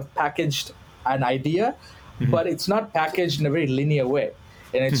nice kind of packaged an idea, but it's not packaged in a very linear way.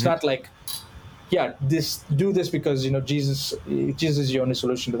 And it's not like, yeah, do this because, Jesus is your only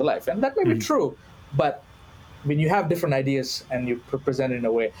solution to the life. And that may be true, but when you have different ideas and you present it in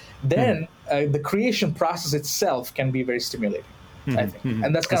a way, then the creation process itself can be very stimulating. I think,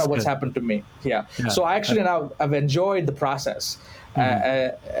 and that's kind of what's happened to me. Yeah. So I actually now I've enjoyed the process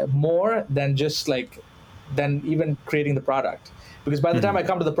more than even creating the product, because by the time I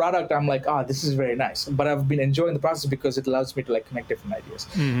come to the product, I'm like, this is very nice. But I've been enjoying the process because it allows me to like connect different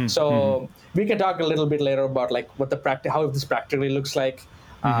ideas. So we can talk a little bit later about like what how this practically looks like.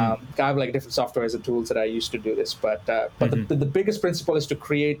 I have like different softwares and tools that I use to do this, but the biggest principle is to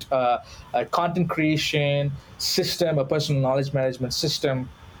create a content creation system, a personal knowledge management system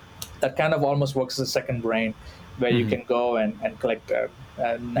that kind of almost works as a second brain, where you can go and collect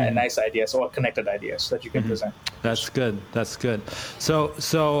nice ideas or connected ideas that you can present. That's good. So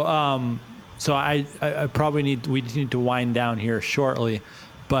I probably we need to wind down here shortly.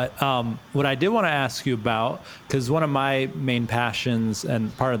 But what I did want to ask you about, because one of my main passions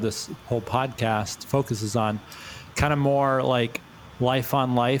and part of this whole podcast focuses on kind of more like life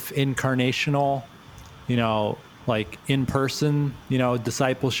on life, incarnational, like in person,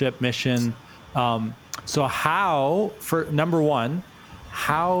 discipleship mission. So how, for number one,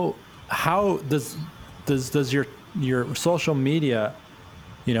 how does your social media,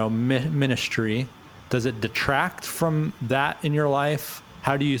 ministry, does it detract from that in your life?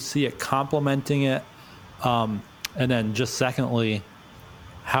 How do you see it complementing it? And then just secondly,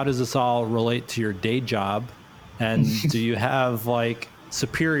 how does this all relate to your day job? And do you have like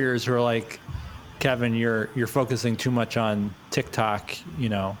superiors who are like, Kevin, you're focusing too much on TikTok,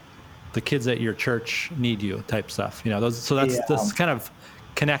 the kids at your church need you type stuff, that's kind of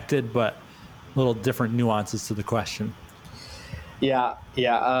connected, but little different nuances to the question. Yeah.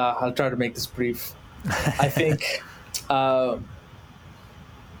 I'll try to make this brief. I think,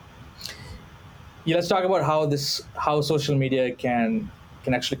 let's talk about how social media can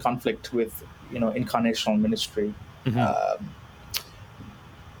actually conflict with incarnational ministry.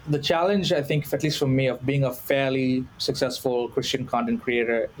 The challenge, I think, at least for me, of being a fairly successful Christian content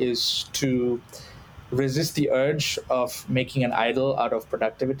creator is to resist the urge of making an idol out of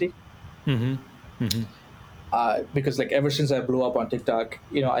productivity. Because like ever since I blew up on TikTok,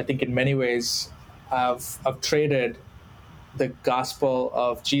 I think in many ways I've traded the gospel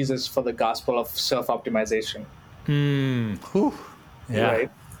of Jesus for the gospel of self-optimization.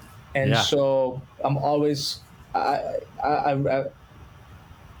 Right? And so I'm always, I've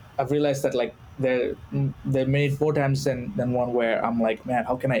realized that like there many more times than one where I'm like, man,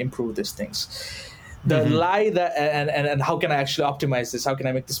 how can I improve these things? The lie that, and how can I actually optimize this? How can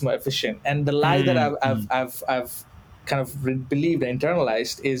I make this more efficient? And the lie that I've kind of believed and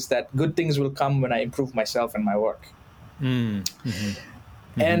internalized is that good things will come when I improve myself and my work. And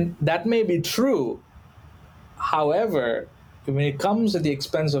that may be true. However, when it comes at the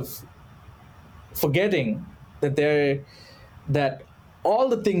expense of forgetting that all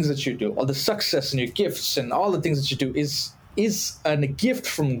the things that you do, all the success and your gifts and all the things that you do is a gift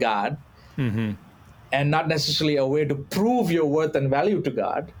from God, and not necessarily a way to prove your worth and value to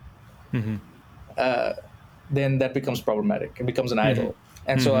God, then that becomes problematic. It becomes an idol.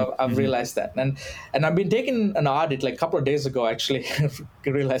 And so I've realized that. And I've been taking an audit like a couple of days ago, actually. I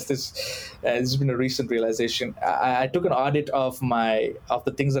realized this. This has been a recent realization. I took an audit of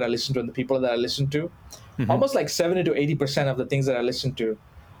the things that I listen to and the people that I listen to. Almost like 70 to 80% of the things that I listen to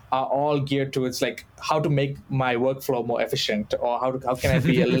are all geared towards like how to make my workflow more efficient, or how can I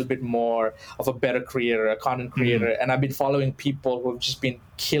be a little bit more of a better creator, a content creator. And I've been following people who have just been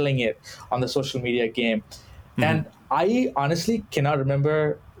killing it on the social media game. And I honestly cannot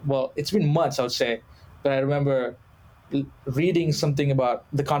remember. Well, it's been months, I would say, but I remember reading something about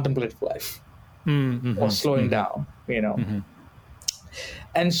the contemplative life or slowing down,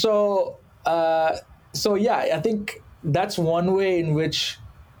 And so, I think that's one way in which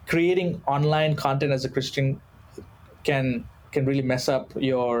creating online content as a Christian can really mess up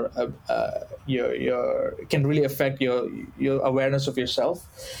your can really affect your awareness of yourself,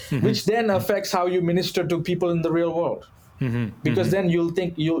 which then affects how you minister to people in the real world. Because then you'll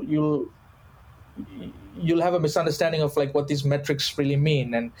think you'll have a misunderstanding of like what these metrics really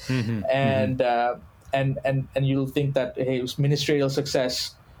mean, and you'll think that, hey, ministerial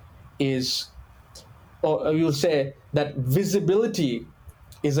success is, or you'll say that visibility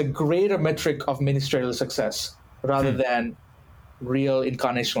is a greater metric of ministerial success rather than real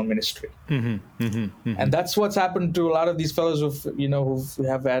incarnational ministry. And that's what's happened to a lot of these fellows who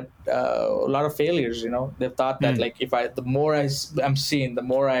have had a lot of failures. They've thought that like the more I'm seen, the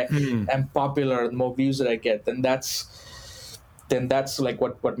more I am popular, the more views that I get, then that's like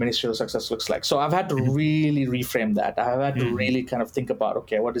what ministerial success looks like. So I've had to really reframe that. I've had to really kind of think about,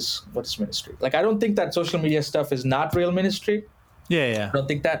 okay, what is ministry? Like, I don't think that social media stuff is not real ministry. Yeah. I don't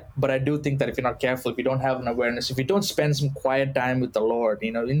think that, but I do think that if you're not careful, if you don't have an awareness, if you don't spend some quiet time with the Lord,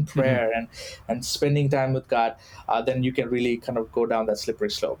 in prayer and spending time with God, then you can really kind of go down that slippery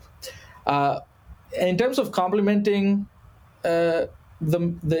slope. In terms of complementing the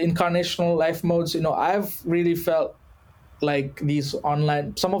incarnational life modes, I've really felt like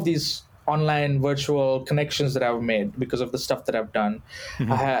some of these online virtual connections that I've made because of the stuff that I've done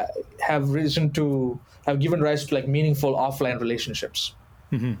have given rise to like meaningful offline relationships.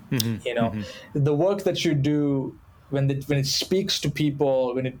 The work that you do when it speaks to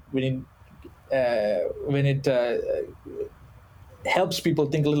people, when it helps people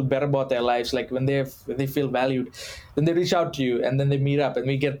think a little better about their lives, like when they feel valued, then they reach out to you, and then they meet up, and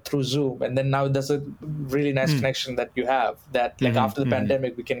we get through Zoom, and then now there's a really nice connection that you have, that like after the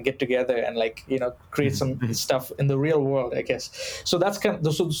pandemic we can get together and like create some stuff in the real world, I guess. So that's kind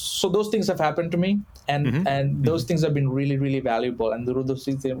of so those things have happened to me, and those things have been really, really valuable, and those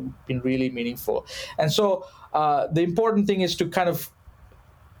things have been really meaningful. And so the important thing is to kind of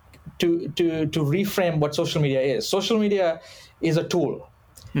to reframe what social media is. Social media is a tool,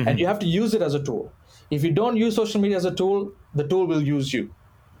 and you have to use it as a tool. If you don't use social media as a tool, the tool will use you.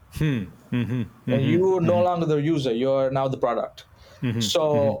 And you are no longer the user; you are now the product.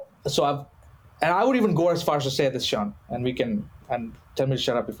 So I would even go as far as to say this, Sean, and tell me to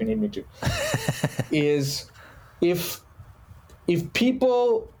shut up if you need me to. Is if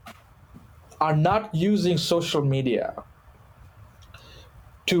people are not using social media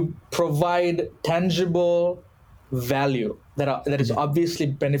to provide tangible value that is obviously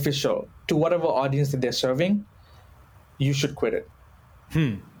beneficial to whatever audience that they're serving, you should quit it.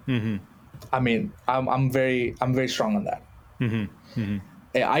 I mean, I'm very strong on that.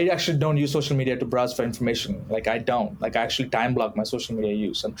 I actually don't use social media to browse for information. Like, I don't. Like, I actually time block my social media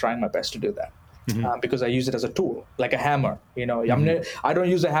use. I'm trying my best to do that because I use it as a tool, like a hammer. I don't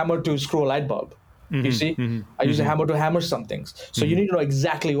use a hammer to screw a light bulb. You see, I use a hammer to hammer some things. So you need to know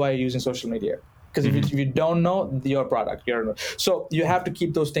exactly why you're using social media. Because if you don't know, your product, so you have to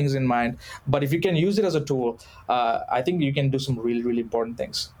keep those things in mind. But if you can use it as a tool, I think you can do some really, really important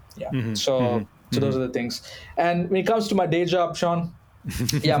things. Yeah. So those are the things. And when it comes to my day job, Sean,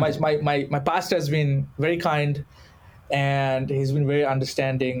 my pastor has been very kind, and he's been very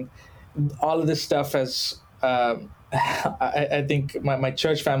understanding. All of this stuff has, I think my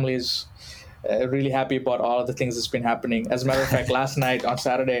church family is really happy about all of the things that's been happening. As a matter of fact, last night on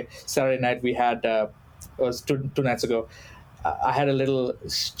Saturday night, we had, it was two nights ago, I had a little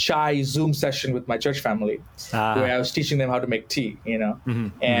chai Zoom session with my church family where I was teaching them how to make tea,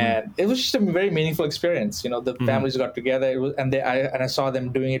 and it was just a very meaningful experience. The families got together, and I saw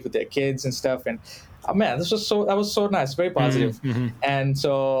them doing it with their kids and stuff. And oh man, that was so nice, very positive. And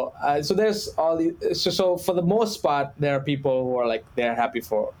so there's all these. So for the most part, there are people who are like, they're happy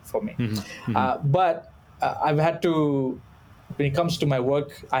for me. But I've had to, when it comes to my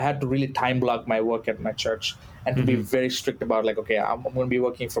work, I had to really time block my work at my church, and to be very strict about like, okay, I'm going to be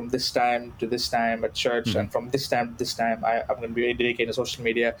working from this time to this time at church, and from this time to this time, I'm going to be dedicated to social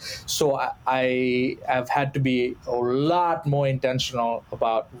media. So I have had to be a lot more intentional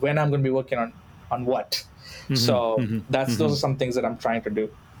about when I'm going to be working on what. So those are some things that I'm trying to do.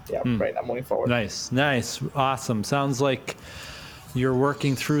 Yeah, right. I'm moving forward. Nice, awesome. Sounds like you're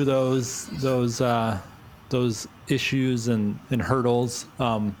working through those issues and hurdles.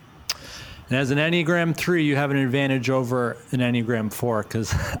 And as an Enneagram 3, you have an advantage over an Enneagram 4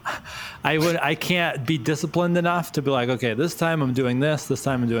 because I can't be disciplined enough to be like, okay, this time I'm doing this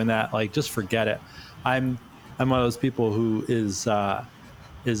time I'm doing that. Like, just forget it. I'm one of those people who is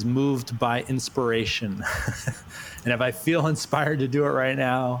moved by inspiration. And if I feel inspired to do it right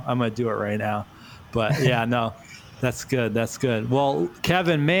now, I'm going to do it right now. But yeah, no, that's good. That's good. Well,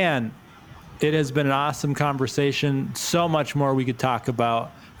 Kevin, man, it has been an awesome conversation. So much more we could talk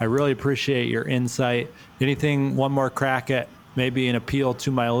about. I really appreciate your insight. Anything, one more crack at maybe an appeal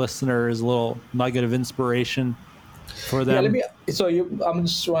to my listeners, a little nugget of inspiration for them? Yeah, I'm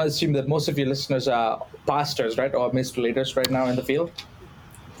just want to assume that most of your listeners are pastors, right? Or ministry leaders right now in the field?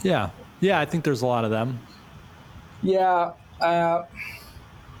 Yeah. Yeah, I think there's a lot of them. Yeah. I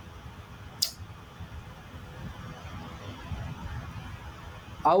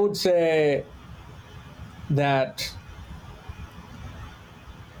would say that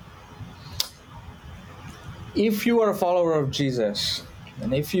if you are a follower of Jesus,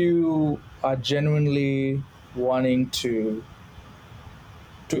 and if you are genuinely wanting to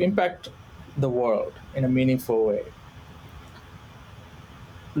impact the world in a meaningful way,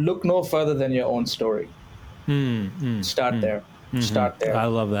 look no further than your own story. Start there. Start there. I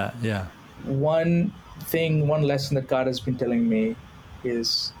love that. Yeah. One lesson that God has been telling me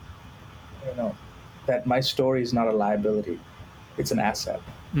is, that my story is not a liability. It's an asset.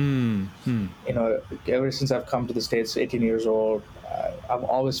 Ever since I've come to the States, 18 years old, I've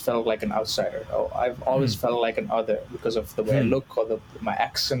always felt like an outsider. I've always felt like an other because of the way I look or my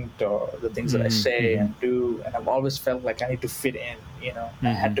accent or the things that I say and do. And I've always felt like I need to fit in, I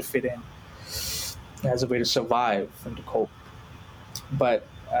had to fit in as a way to survive and to cope. But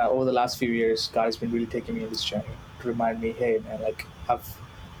over the last few years, God has been really taking me on this journey to remind me, hey, man, like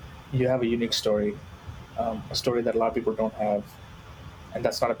you have a unique story, a story that a lot of people don't have. And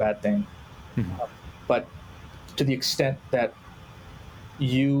that's not a bad thing. But to the extent that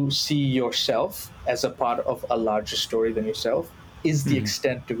you see yourself as a part of a larger story than yourself is the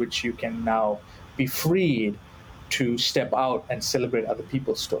extent to which you can now be freed to step out and celebrate other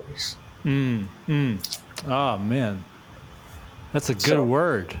people's stories. Oh, man. That's a good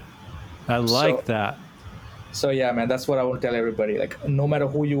word. I like that. So yeah, man, that's what I want to tell everybody. Like, no matter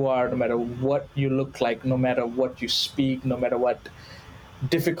who you are, no matter what you look like, no matter what you speak, no matter what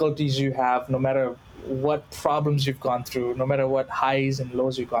difficulties you have, no matter what problems you've gone through, no matter what highs and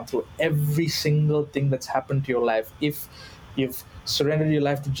lows you've gone through, every single thing that's happened to your life, if you've surrendered your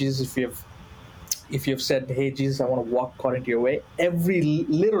life to Jesus, if you've said, hey, Jesus, I want to walk according to your way,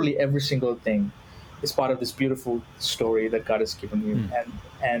 literally every single thing is part of this beautiful story that God has given you.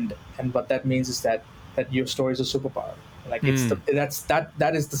 And what that means is that your story is a superpower. Like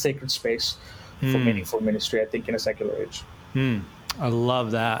that is the sacred space for meaningful ministry, I think, in a secular age. I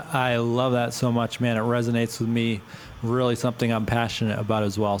love that. I love that so much, man. It resonates with me. Really something I'm passionate about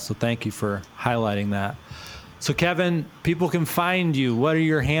as well. So thank you for highlighting that. So Kevin, people can find you. What are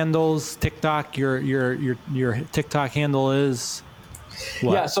your handles? TikTok, your TikTok handle is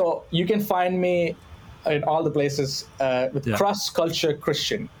what? Yeah, so you can find me in all the places with Cross Culture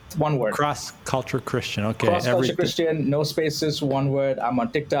Christian. One word. Cross Culture Christian. Okay. Cross Culture Christian, no spaces, one word. I'm on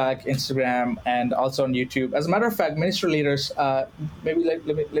TikTok, Instagram, and also on YouTube. As a matter of fact, ministry leaders, maybe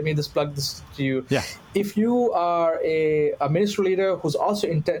let me just plug this to you. Yeah. If you are a ministry leader who's also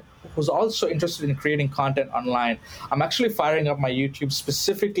interested in creating content online, I'm actually firing up my YouTube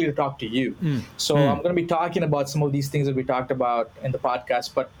specifically to talk to you. So I'm going to be talking about some of these things that we talked about in the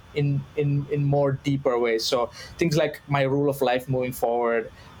podcast, but in more deeper ways. So things like my rule of life moving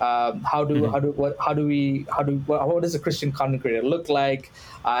forward. What does a Christian content creator look like?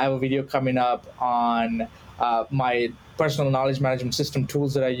 I have a video coming up on my personal knowledge management system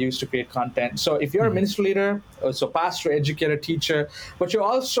tools that I use to create content. So if you're a ministry leader, so pastor, educator, teacher, but you're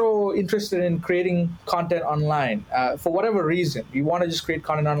also interested in creating content online, for whatever reason, you want to just create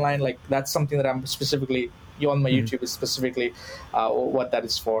content online, like that's something that I'm specifically, on my YouTube is specifically what that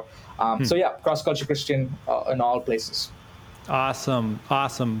is for. So yeah, Cross Culture Christian in all places. Awesome,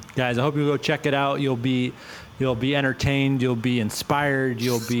 guys. I hope you go check it out. You'll be entertained. You'll be inspired.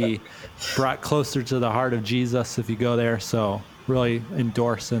 You'll be brought closer to the heart of Jesus if you go there. So really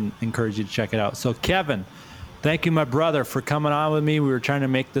endorse and encourage you to check it out. So Kevin, thank you, my brother, for coming on with me. We were trying to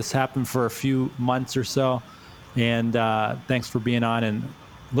make this happen for a few months or so, and thanks for being on. And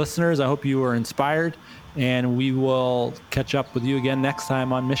listeners, I hope you were inspired, and we will catch up with you again next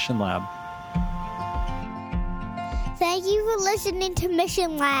time on Mission Lab. Thank you for listening to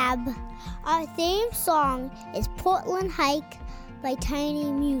Mission Lab. Our theme song is Portland Hike by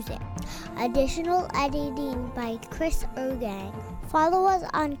Tiny Music. Additional editing by Chris Ergang. Follow us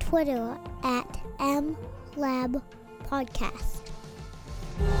on Twitter at MLabPodcast.